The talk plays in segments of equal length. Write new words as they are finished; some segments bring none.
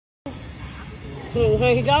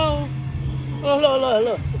When he gone,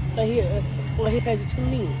 look. He passed it to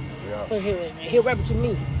me. Yeah. He rap it to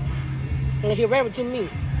me. He rap it to me.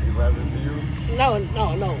 He rapped it to you? No.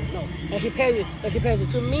 He passed it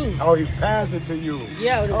to me. Oh, he passed it to you.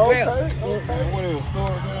 Yeah, the okay. What is it,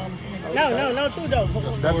 story time? No, true though.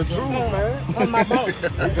 That's the truth, man. On my mom. He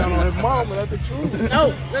telling on his mom, but that's the truth.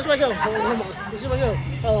 No, that's what yo. This is what yo.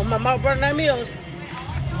 My mom brother 9 meals.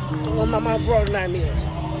 My mom brother 9 meals.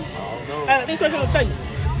 Oh, This is what I'm gonna tell you.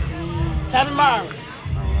 Tyler Myers,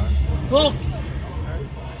 Book,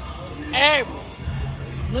 Avery,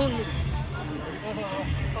 Lulu,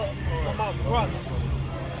 my brother.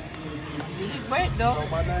 Did he break though? Know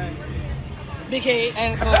my name? Big head.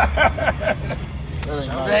 And That ain't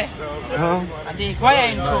nice. okay. I did great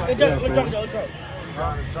ain't Let's cool. joke.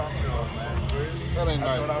 That ain't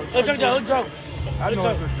nice. Let's joke. I know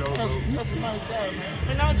it's a joke. That's a nice guy,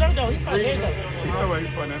 man. No joke though. He funny though. You know what he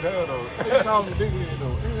funny as hell, though. They call him big head,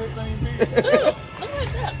 though. His head ain't big. Look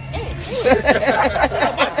at that.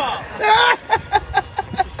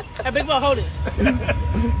 Hey, big ball, hold this. Come on,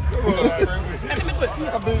 man. Hey, come here quick.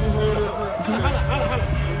 How big his head is? Hold on.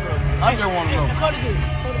 I just want to know. Hold it again.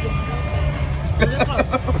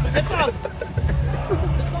 They're close.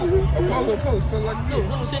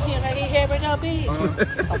 Look, sit here like he had right now, big. A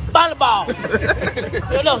volleyball.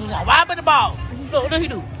 Look, why but the ball? Look, what he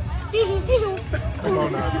do? Come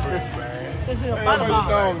on now, Chris, man. Everybody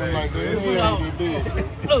dog him like that. His head ain't big.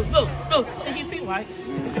 Look. See, he feel right.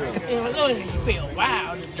 Look, he feel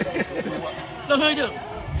wild. Look, what he do?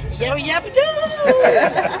 Yabba do.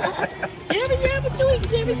 Yabba do.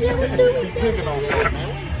 Picking on folk,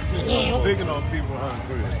 man. Picking on people, huh,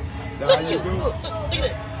 Chris? That's Look how at you you. do?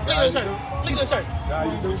 Look at this shirt. Look at this shirt. That's how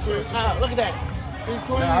you do, sir? Look at that. He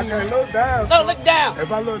clean. Now, I can't look down. No, look down.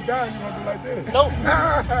 If I look down, you gonna do like this? Nope.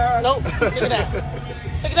 Look at that.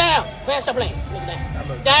 Look down. Where's the plane? Look at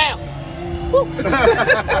that. Down. Woo. I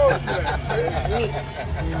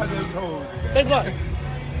just told you. Big boy.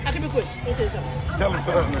 I can be quick. Let me tell you something. Tell him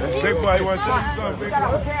something, man. Big boy, you want to tell you something, big boy?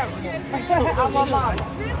 I'm on mom.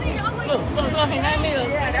 Look, he 9 meals.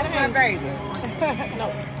 Yeah, that's my baby. No.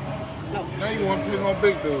 Now you want to pick on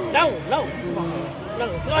big dude. No.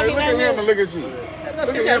 Hey, look at him and look at you. No, Look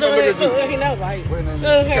she at said, him and look at you. look, he know, right? Wait a minute.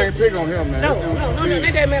 Look, You can't pick on him, man. No, That dude's too not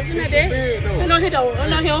big. that man. Not He's too that. big, though. I know he don't. I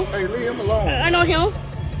know him. Hey, leave him alone. I know him.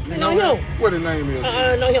 You I know him. What his name is?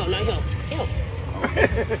 I know him. Not him. Him.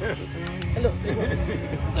 Look.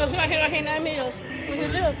 So he like 9 meals.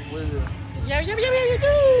 Look. Yeah, you do.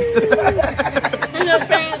 You know,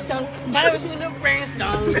 fans don't. Tyler, you know, fans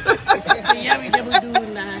don't. Yeah, we never do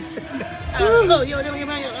now. Look, I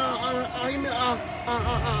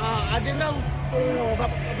didn't know.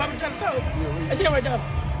 Papa Jack Soap. I see him right there.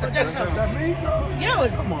 Jack Soap. Yo.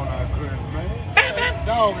 Come on now, Chris, man. Bam.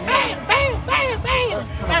 Dog. Bam.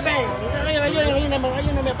 You know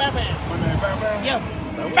me, bam. My name Bam Bam. Yo.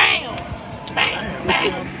 Bam.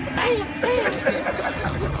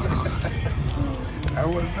 Hey,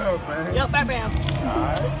 what's up, man? Yo, bam. All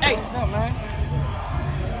right. Hey. What's up, man?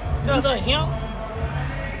 Look, him.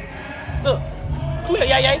 Look. Come here,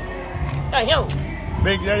 yeah. Hey, yo.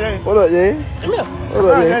 Big yeah. What up, yeah? Come here. What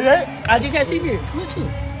up, yeah? I just said Cece. Come here, too.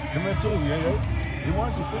 Come here, too, yeah. You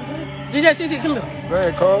want your sister? Just said Cece, come here. Go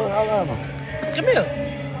ahead, Carl. How long? Come here.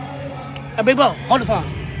 Hey, big bro, hold the phone.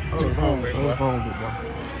 Hold the phone, big boy. Hold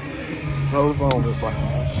the phone, big boy.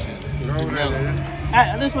 Go over there, man.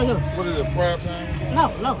 Alright, this one here. What is it, prime time or something?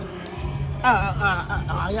 No.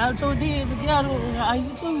 Y'all two did together.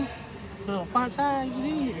 You two. Fun time, you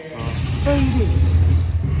did. What you did?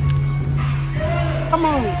 Come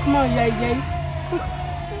on, yay.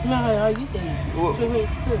 No, you said What? 2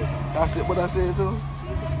 minutes. I said what I said to him.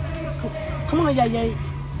 Come on, yay.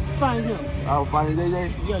 Find him. I was finding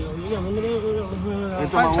JJ. Yeah. And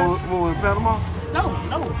tell my what was Panama? No.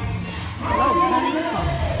 Not even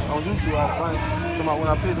talking. I was used to. I was finding. Tell my when I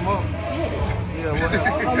picked him up. Yeah. Yeah, what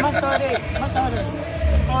happened? Oh, my son that.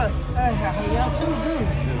 Oh, y'all too good.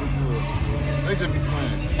 Yeah, we good. They just be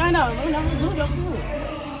playing. No, we good.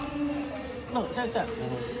 Look, check this out.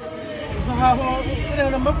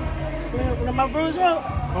 My bruise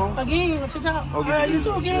up. Again, check out. You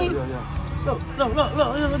too again. Yeah. Look. Let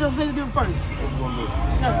me do first. What you gonna do?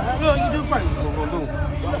 No, look, you do first. What you gonna do?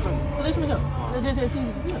 Stop saying. Listen up. Let's just see.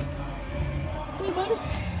 Come here, buddy.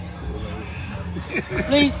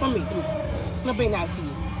 Please, for me. Come here. Let me bring that to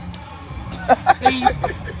you. Please.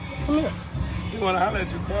 Come here. You want to holler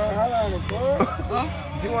at you, Carl? Holler at him, Carl. Huh?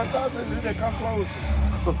 You want to talk to him? You just come closer.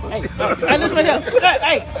 Hey, listen right here.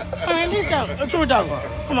 Hey, listen up. True dog.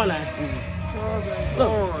 Come on now.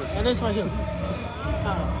 Look, listen right here.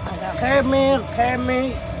 Carry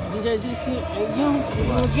me. DJ Cece, and you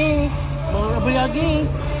again. I'm gonna put you again.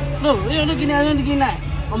 Look at that.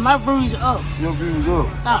 On my views up. Your views up.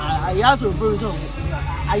 Y'all two views up.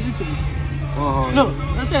 I YouTube. Look,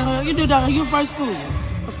 let's say you do that. You first school.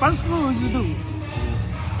 The first school you do.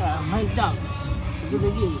 McDonald's. Do it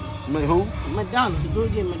again. Make who? McDonald's. Do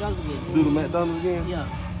it again. McDonald's again. Do the McDonald's again? Yeah.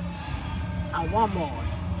 At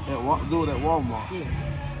Walmart. Do it at Walmart. Yes.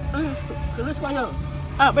 Let's go here.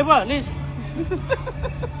 Baby, listen.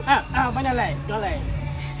 By that leg. Go leg.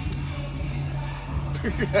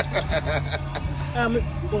 I'm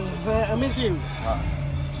serious.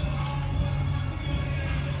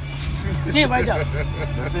 See it right there.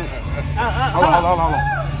 That's it. Hold on.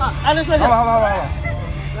 Let's go here. Hold on.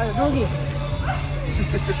 Do it again.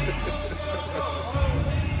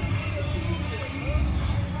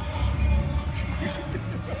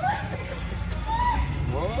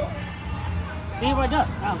 See it right there.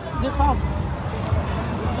 Get closer.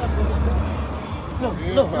 Look.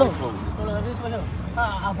 This right here.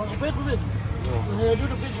 I'm going to pick with it. Do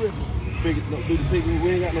the big rib. Do the pig. We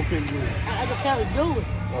ain't got no pig rib. I can carry do it.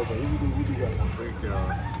 Okay, we do got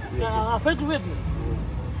one. I'll pick it with me.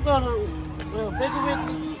 Pick it with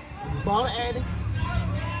me. Ball it at it.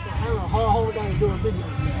 I don't know, hold down and do a big one.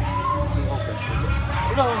 Okay.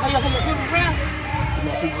 How you have my people rap?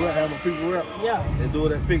 Have my people rap? Yeah. And do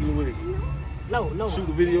it at Piggly Wiggly? No. Shoot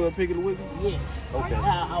the video at Piggly Wiggly? Yes. Okay.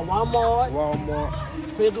 Walmart.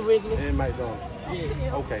 Piggly Wiggly. And McDonald's? Yes.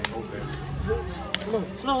 Okay.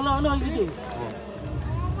 No, you do.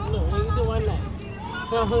 No, you do one night.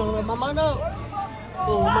 Mama no.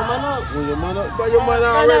 When your money up? But your money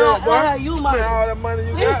already up, boy. You money. Man, all that money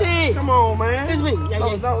you Listen. got. Come on, man. Listen me. No,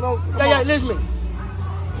 come on. Listen me.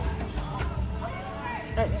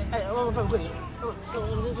 Hey, I'm gonna quick.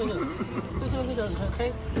 Listen,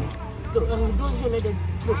 okay? Look, do it here like that.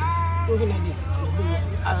 Look, do it here like this.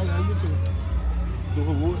 YouTube. Do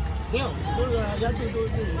who would? Him. Y'all two do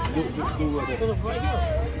it here. Do what? Right here.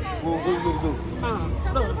 What you do?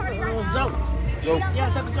 Look, joke. Joke? Yeah,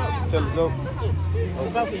 tell a joke. Tell a joke? Yes.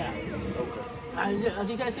 Both of y'all. Okay.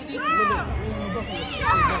 DJ Cece?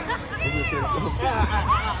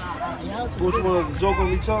 Which one is the joke on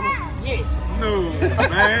each other? Yes. No,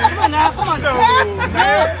 man. Come on.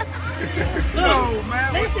 No,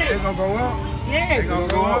 man. Listen. They gonna go up? Yes. They gonna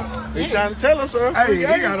go up? They trying to tell us, sir. Hey, he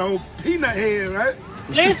got a old peanut head, right?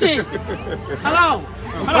 Listen. Hello.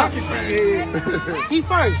 Monkey see head. He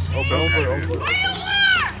first. Okay.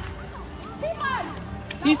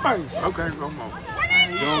 He first. Okay, come on.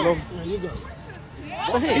 You don't know? You go.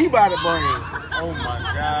 He by the brain. Oh my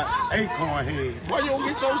God, acorn head. Why you don't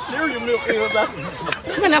get your cereal milk in about?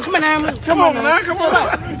 Come on now. Come on,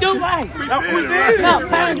 man. Do right. We did. No,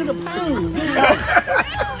 pound to the pound.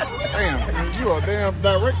 Damn, you a damn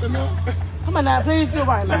director now? Come on now, please do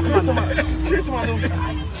right now. Come on now.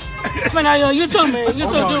 Come on now, you too, man. You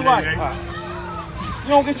too, do right. You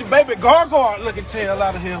don't get your baby gargoyle looking tail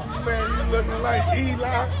out of him. Man, you looking like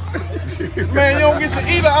Eli. Man, you don't get your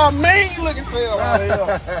either or main looking tail out of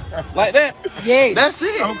him. Like that? Yes. That's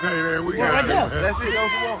it. Okay, man, we got Right it. there. That's it.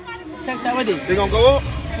 That's what you want. Check out what this. They gonna go up?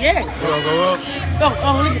 Yes. You gonna go up? Look,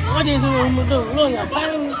 look, what is it? Look, your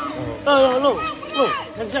pain. Look.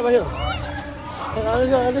 Check out right here.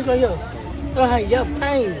 This right here. Look how your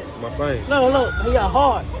pain. My pain. Look, your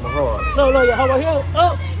heart. My heart. Look, your heart right here.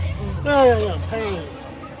 Up. Look, your pain.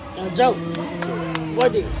 Your joke.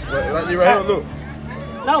 What is? Like you right here, look.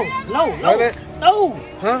 No. Like that? No.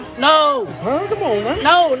 Huh? No. Huh? Come on, man.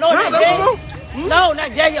 No, not that's that. what No, not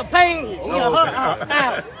that. Your pain. Your heart. okay.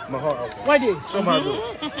 Out. My heart. Okay. What is? Show me how to do it.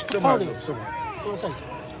 Show me how to do it. Show me.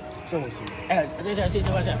 Show me. Just see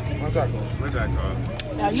what's up. What's that going? What's that called?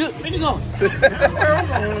 Now you, where you going?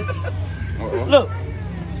 Look.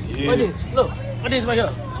 What is? Look. What is right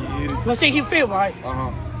here? Let's see his feet, right?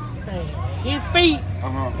 Hey, his feet.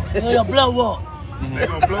 He'll blow up. They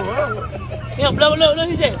gonna blow up. He'll blow. Look.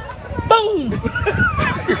 He said, boom.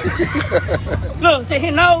 Look. See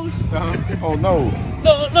his nose. Oh no.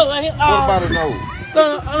 Look. What about a nose?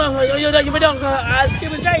 Look. You don't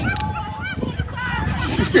Stephen J.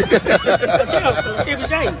 Stephen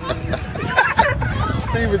J.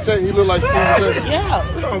 Stephen J. He look like Stephen J. Yeah.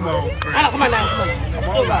 Come on, Chris. Come on now. Come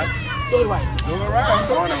on, Do it right. Do it right. I'm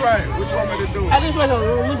doing it right. What you want me to do? This way,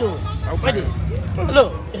 we do it. What this?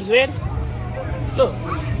 Look. You ready? Look.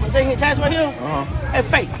 See his tats right here? It's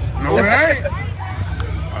fake. No, it ain't.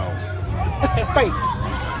 It's fake.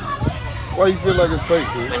 Why you feel like it's fake,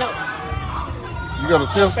 dude? I know. You got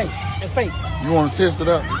to test Fake. it. And fake. You want to test it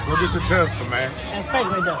out? Go get your tester, man. And fake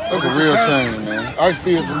right there. That's a real chain, man. I can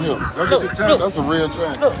see it from here. Go get your tester. That's a real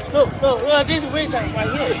chain. Look, this is real chain right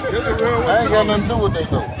here. This a real I one. ain't got nothing to do with that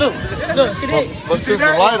though. Look, see that? But since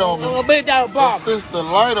the light on me, A big dog bar. since the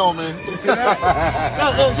light on me, Look, see that?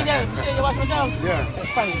 See that? You watch my dog? Yeah. That's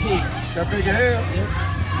fake here. That big hair?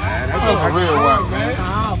 Man, that's a real one, man.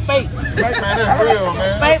 Ah, fake. man, that's real,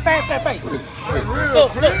 man. Fake. That's real.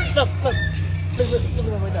 Look. Look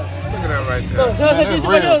at my dog. Look at that right there. Look, this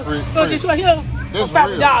right here. Look, this right here. This $5.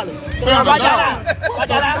 real. $5.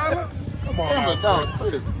 Come on, Family man. dollar,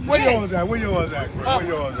 please. Where yours at? Where yours at, Chris? Where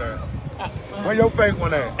yours at? Where your fake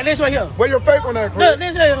one at? And this right here. Where your fake one at, Chris? Look,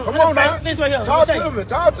 this right here. Come on now. This right here. Talk to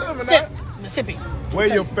me now. Sip it. Where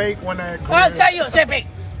your fake one at, Chris? I'll tell you, sip it.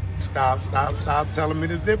 Stop telling me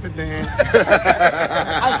to zip it then.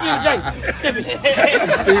 I'm Steve J. Sip it.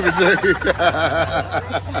 Stevie J.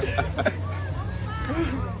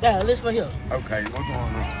 Yeah, this right here. Okay, what's going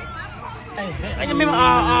on? Hey, I remember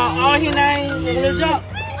all his name, Lil Jock.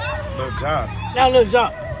 Little job. Now Lil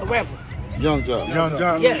Jock, a rapper. Young job. Young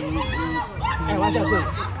job. Yeah. Hey, watch out, quick.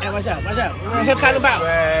 Hey, watch out. He'll call about.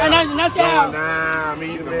 Hey, not y'all. Nah,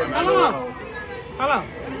 me the man. Hold on.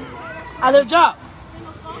 I Lil Jock.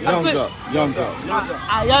 Young job. Young Jock.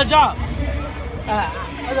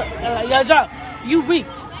 Young Jock. You weak.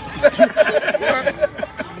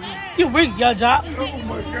 You weak, Young Jock.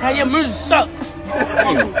 How your music suck.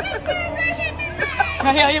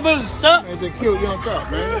 How your music suck. Man, they killed Young Job,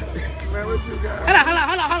 man. Man, what you got?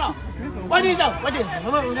 Hold on. What is that? What is it?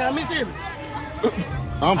 Let me serious.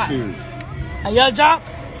 I'm serious. Hey, Young Jock.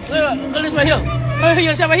 Look this right here. Look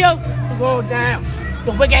yourself right here. Go down.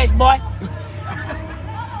 The big ass boy.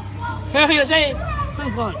 Hear you saying?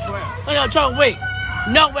 Who's going to trail? Look at Trump weak.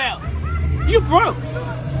 Nowhere. You broke.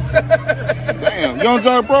 Damn, Young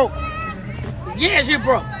Job broke. Yes, you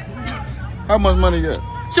broke. How much money you got?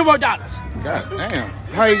 $0. God damn.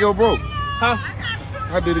 How you go broke? Huh?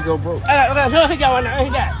 How did he go broke? He got one now. He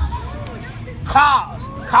got cars.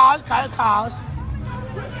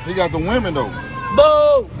 He got the women though.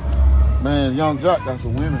 Boo. Man, Young Jock got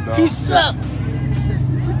some women, dog. He suck.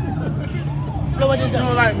 Look what this You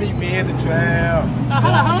don't like meet me in the trail.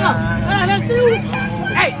 Hold on. That's two.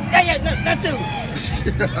 Hey, that's two.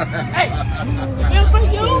 Hey, man, for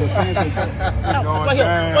you.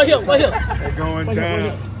 Right here. They're going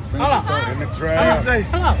down. Hold on. In the trail.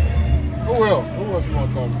 Hold on. Who else you want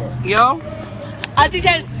to talk about? Yo. I think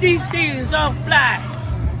that CC is on fly.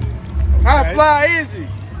 How fly is he?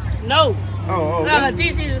 No. Oh. No,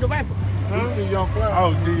 DC is the rapper. DC Young Fly?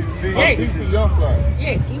 Oh, DC. Yes. DC Young Fly.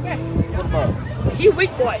 Yes, he rapper. What about? He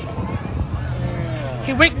weak boy.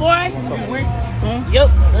 He weak boy? He weak? Yup.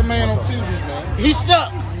 That man on TV, man. He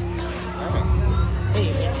suck.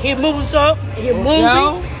 He moving so. He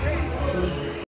moving.